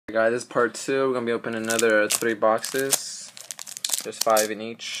Guys, this is part 2. We're gonna be opening another 3 boxes. There's 5 in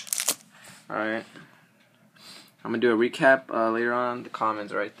each. Alright. I'm gonna do a recap later on. The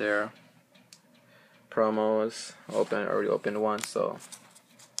comments right there. Promos. Already opened one, so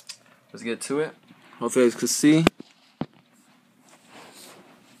let's get to it. Hopefully you guys can see.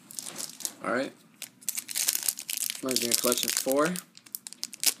 Alright. Yugioh collection 4.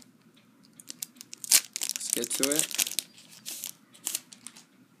 Let's get to it.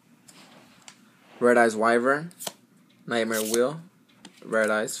 Red Eyes Wyvern, Nightmare Wheel, Red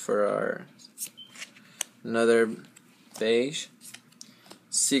Eyes for our another beige,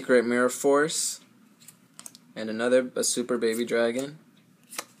 Secret Mirror Force, and a Super Baby Dragon.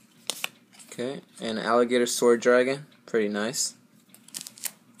 Okay, and Alligator Sword Dragon, pretty nice.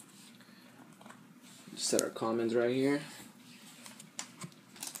 Just set our commons right here.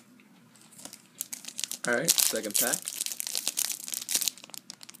 Alright, second pack.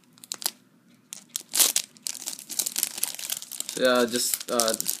 Yeah,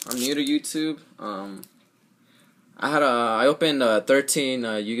 I'm new to YouTube. I opened 13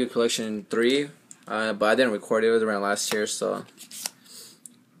 Yugioh Collection 3, but I didn't record it. It was around last year, so.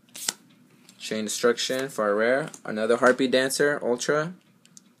 Chain Destruction for our rare. Another Harpy Dancer Ultra,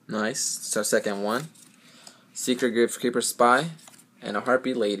 nice. It's our second one. Secret Gravekeeper Spy, and a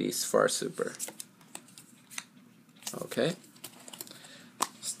Harpy Ladies for our super. Okay.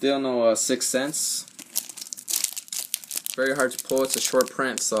 Still no 6 cents. Very hard to pull. It's a short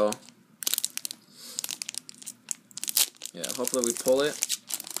print, so yeah, hopefully we pull it.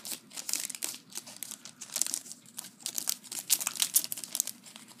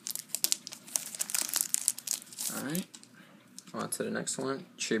 Alright, on to the next one.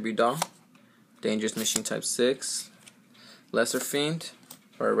 Tribute Doll, Dangerous Machine Type 6, Lesser Fiend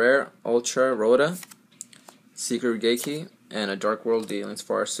for a rare, Ultra Rhoda, Secret Geiki, and a Dark World Dealings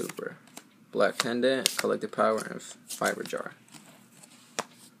for our super. Black Pendant, Collective Power, and Fiber Jar.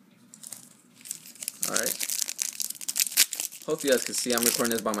 Alright. Hope you guys can see I'm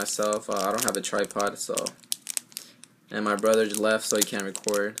recording this by myself. I don't have a tripod, so. And my brother just left, so he can't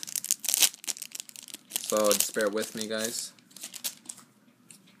record. So just bear with me, guys.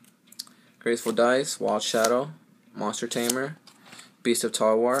 Graceful Dice, Wild Shadow, Monster Tamer, Beast of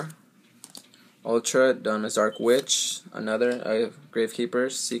Talwar, Ultra, Donna's Dark Witch, another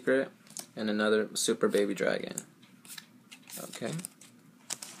Gravekeeper's Secret, and another Super Baby Dragon. Okay.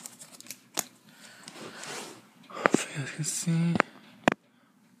 Hopefully you guys can see.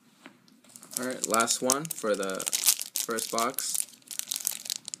 Alright, last one for the first box.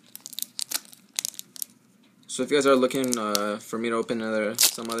 So if you guys are looking for me to open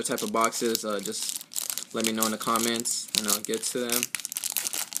some other type of boxes, just let me know in the comments and I'll get to them.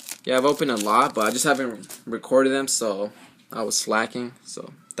 Yeah, I've opened a lot, but I just haven't recorded them, so I was slacking.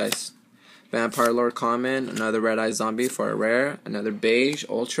 So that's Vampire Lord Common, another Red Eye Zombie for a rare, another Beige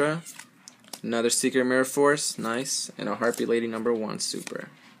Ultra, another Secret Mirror Force, nice, and a Harpy Lady #1 super.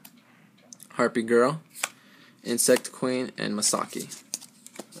 Harpy Girl, Insect Queen, and Masaki.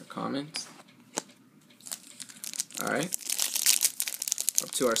 For commons. Alright.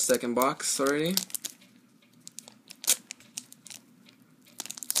 Up to our second box already.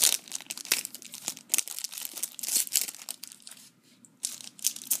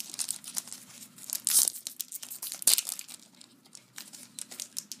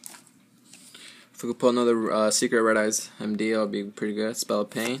 If we could pull another Secret Red Eyes MD, it would be pretty good. Spell of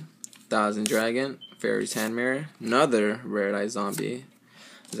Pain, Thousand Dragon, Fairy's Hand Mirror, another Red Eye Zombie,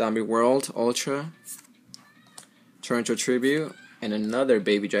 Zombie World Ultra, Torrential Tribute, and another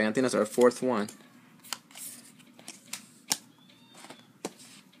Baby Dragon. I think that's our 4th one.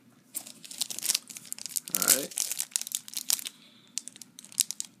 Alright.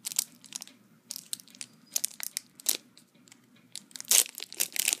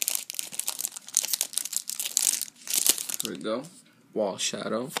 Here we go. Wall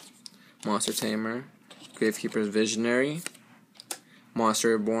Shadow, Monster Tamer, Gravekeeper's Visionary, Monster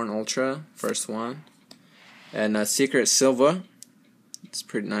Reborn Ultra, first one, and Secret Silva. It's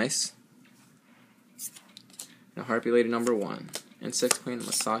pretty nice. And Harpy Lady #1, Insect Queen,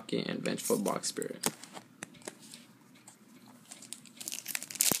 Masaki, and Vengeful Box Spirit.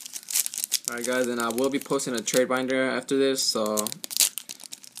 Alright guys, and I will be posting a trade binder after this, so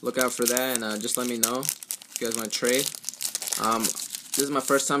look out for that, and just let me know if you guys want to trade. This is my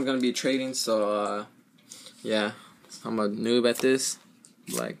first time going to be trading, so yeah, I'm a noob at this.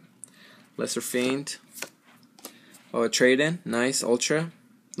 Like Lesser Fiend. Oh, a trade-in, nice, Ultra.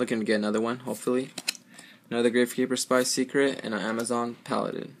 Looking to get another one, hopefully. Another Gravekeeper Spy Secret, and an Amazon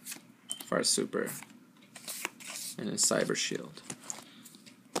Paladin for our super. And a Cyber Shield.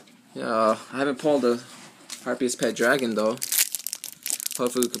 Yeah, I haven't pulled a Harpy's Pet Dragon though.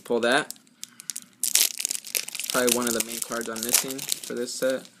 Hopefully we could pull that. Probably one of the main cards I'm missing for this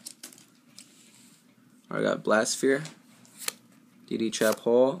set. I got Blastsphere, DD Trap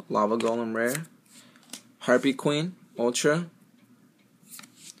Hole, Lava Golem Rare, Harpy Queen Ultra,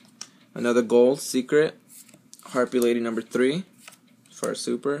 another Gold Secret, Harpy Lady number 3 for our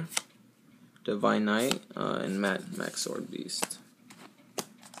Super, Divine Knight, and Max Sword Beast.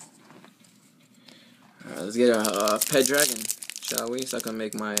 Alright, let's get a Pet Dragon, shall we? So I can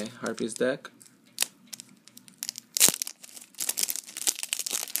make my Harpy's deck.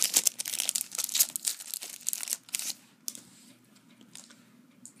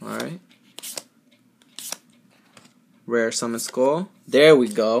 Alright. Rare Summon Skull. There we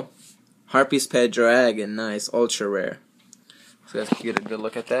go. Harpy's Pet Dragon. Nice. Ultra rare. So you guys can get a good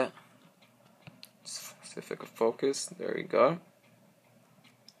look at that. See if I can focus. There we go.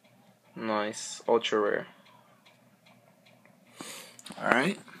 Nice. Ultra rare.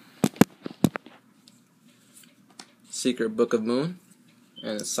 Alright. Secret Book of Moon.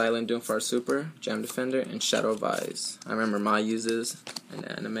 And Silent Doom for our Super, Gem Defender, and Shadow of Eyes. I remember Ma uses in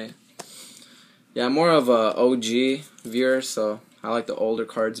the anime. Yeah, I'm more of a OG viewer, so I like the older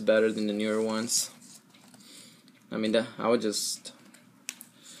cards better than the newer ones. I mean, I would just,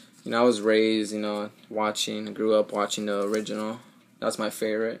 I was raised, I grew up watching the original. That's my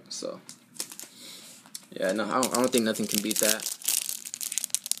favorite, so. Yeah, no, I don't think nothing can beat that.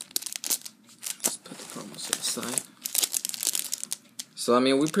 Just put the promos to the side. So, I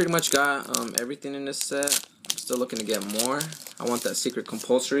mean, we pretty much got everything in this set. I'm still looking to get more. I want that secret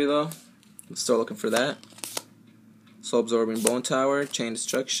compulsory, though. I'm still looking for that. Soul Absorbing Bone Tower, Chain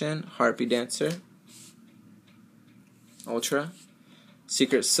Destruction, Harpy Dancer, Ultra,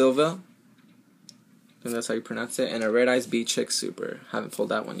 Secret Silva, I think that's how you pronounce it, and a Red Eyes Bee Chick Super. Haven't pulled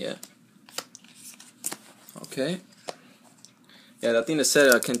that one yet. Okay. Yeah, I think the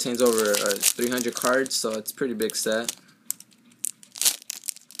set contains over 300 cards, so it's a pretty big set.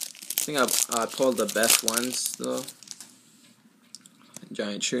 I think I pulled the best ones though.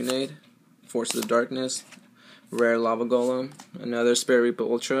 Giant Trunade, Force of the Darkness, Rare Lava Golem, another Spirit Reaper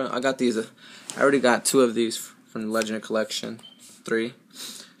Ultra. I got these. I already got 2 of these from the Legendary Collection. 3.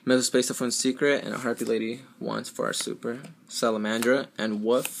 Middle Space Typhoon Secret and a Harpy Lady once for our Super. Salamandra and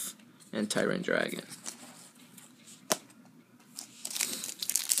Wolf and Tyrant Dragon.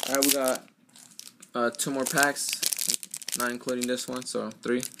 Alright, we got 2 more packs, not including this one, so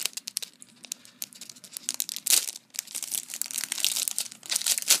 3.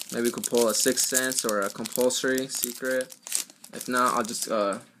 Maybe we could pull a 6th Sense or a compulsory secret. If not, I'll just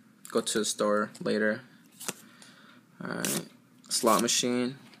go to the store later. Alright. Slot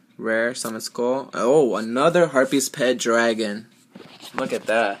Machine. Rare. Summon Skull. Oh, another Harpy's Pet Dragon. Look at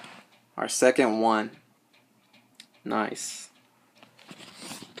that. Our second one. Nice.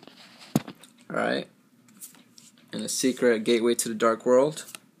 Alright. And a secret Gateway to the Dark World.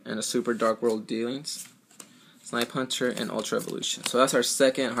 And a Super Dark World Dealings. Snipe Hunter, and Ultra Evolution. So that's our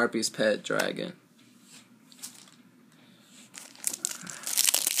second Harpy's Pet Dragon.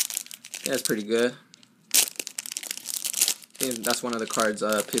 Yeah, it's pretty good. I think that's one of the cards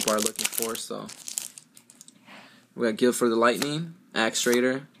people are looking for. So we got Guild for the Lightning, Axe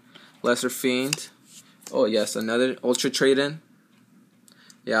Raider, Lesser Fiend. Oh yes, another Ultra Trade-In.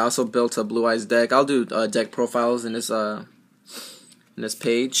 Yeah, I also built a Blue Eyes deck. I'll do deck profiles in this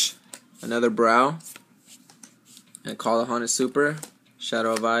page. Another Brow. And Call the Haunted Super,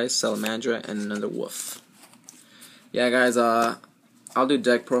 Shadow of Eyes, Salamandra, and another Wolf. Yeah, guys, I'll do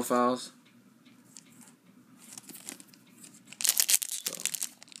deck profiles.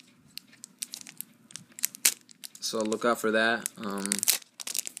 So look out for that.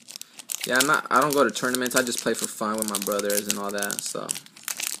 Yeah, I don't go to tournaments. I just play for fun with my brothers and all that. So,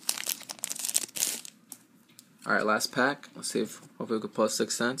 all right, last pack. Let's see if hopefully we could pull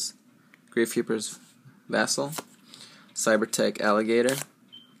 6 Sense. Gravekeeper's Vassal. Cybertech Alligator,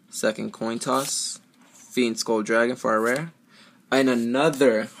 second Coin Toss, Fiend Skull Dragon for our rare, and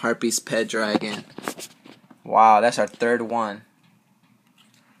another Harpy's Pet Dragon. Wow, that's our 3rd one.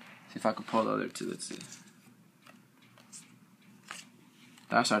 See if I can pull the other 2. Let's see.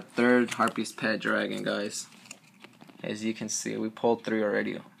 That's our 3rd Harpy's Pet Dragon, guys. As you can see, we pulled 3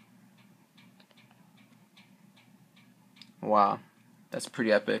 already. Wow, that's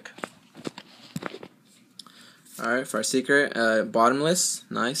pretty epic. Alright, for our secret, Bottomless,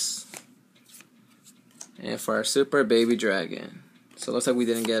 nice. And for our Super, Baby Dragon. So it looks like we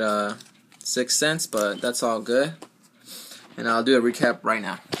didn't get 6 Sense, but that's all good. And I'll do a recap right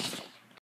now.